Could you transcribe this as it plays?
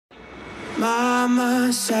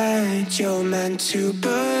Mama said you're meant to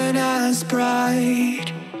burn as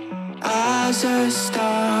bright as a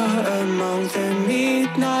star among the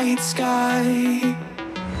midnight sky.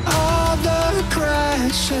 All the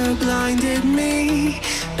pressure blinded me,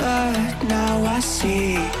 but now I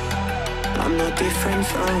see I'm no different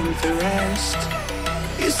from the rest.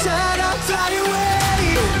 You said I'd fly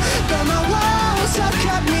away, but my walls have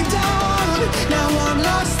kept me down. Now I'm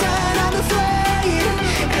lost and I'm afraid,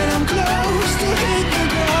 and I'm close to hit the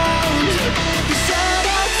ground. You said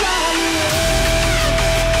I'd fly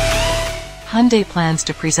away. Hyundai plans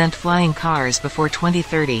to present flying cars before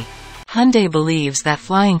 2030. Hyundai believes that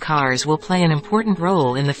flying cars will play an important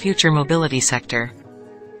role in the future mobility sector.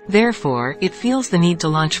 Therefore, it feels the need to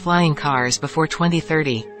launch flying cars before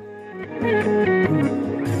 2030.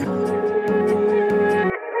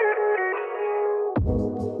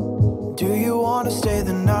 Do you want to stay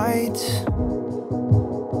the night?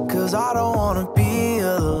 'Cause I don't want to be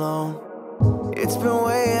alone. It's been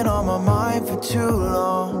weighing on my mind for too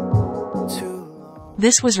long.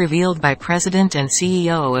 This was revealed by President and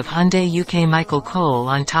CEO of Hyundai UK Michael Cole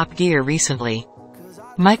on Top Gear recently.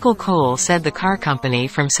 Michael Cole said the car company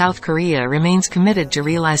from South Korea remains committed to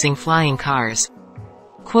realizing flying cars.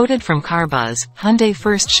 Quoted from CarBuzz, Hyundai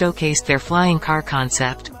first showcased their flying car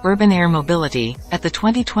concept, Urban Air Mobility, at the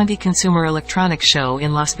 2020 Consumer Electronics Show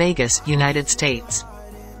in Las Vegas, United States.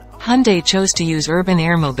 Hyundai chose to use urban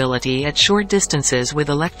air mobility at short distances with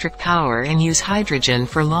electric power and use hydrogen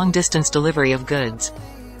for long-distance delivery of goods.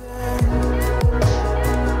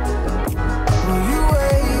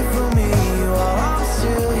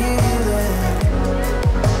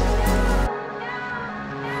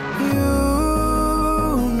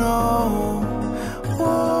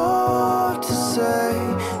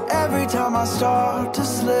 Time I start to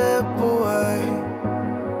slip away,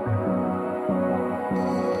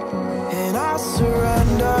 and I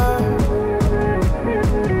surrender.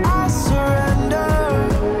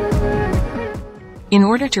 In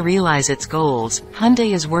order to realize its goals,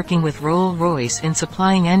 Hyundai is working with Rolls-Royce in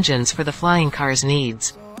supplying engines for the flying car's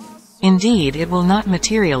needs. Indeed, it will not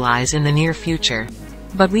materialize in the near future.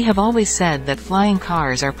 But we have always said that flying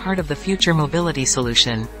cars are part of the future mobility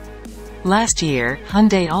solution. Last year,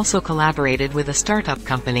 Hyundai also collaborated with a startup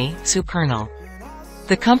company, Supernal.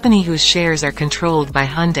 The company, whose shares are controlled by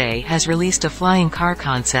Hyundai, has released a flying car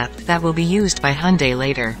concept that will be used by Hyundai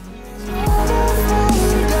later.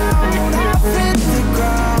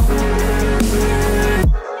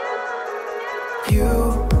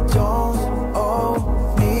 You don't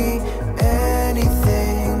owe me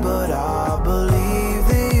anything, but I believe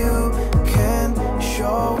that you can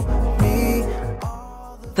show me.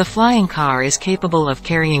 The flying car is capable of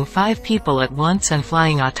carrying 5 people at once and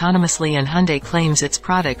flying autonomously, and Hyundai claims its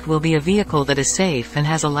product will be a vehicle that is safe and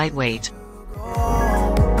has a light weight.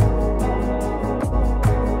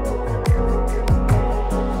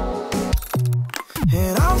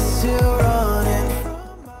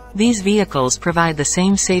 These vehicles provide the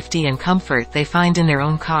same safety and comfort they find in their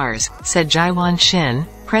own cars, said Jaewon Shin,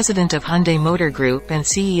 president of Hyundai Motor Group and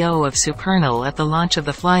CEO of Supernal, at the launch of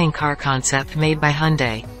the flying car concept made by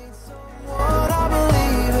Hyundai.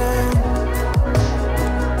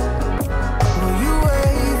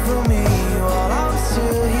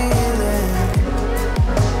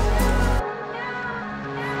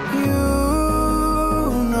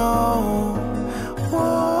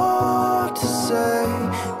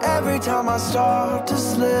 Every time I start to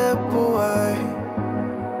slip away,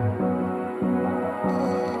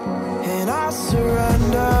 and I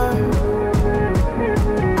surrender.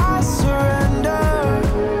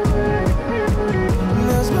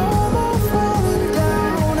 There's no more falling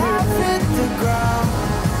down, I've hit the ground,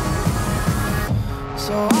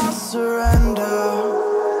 so I surrender.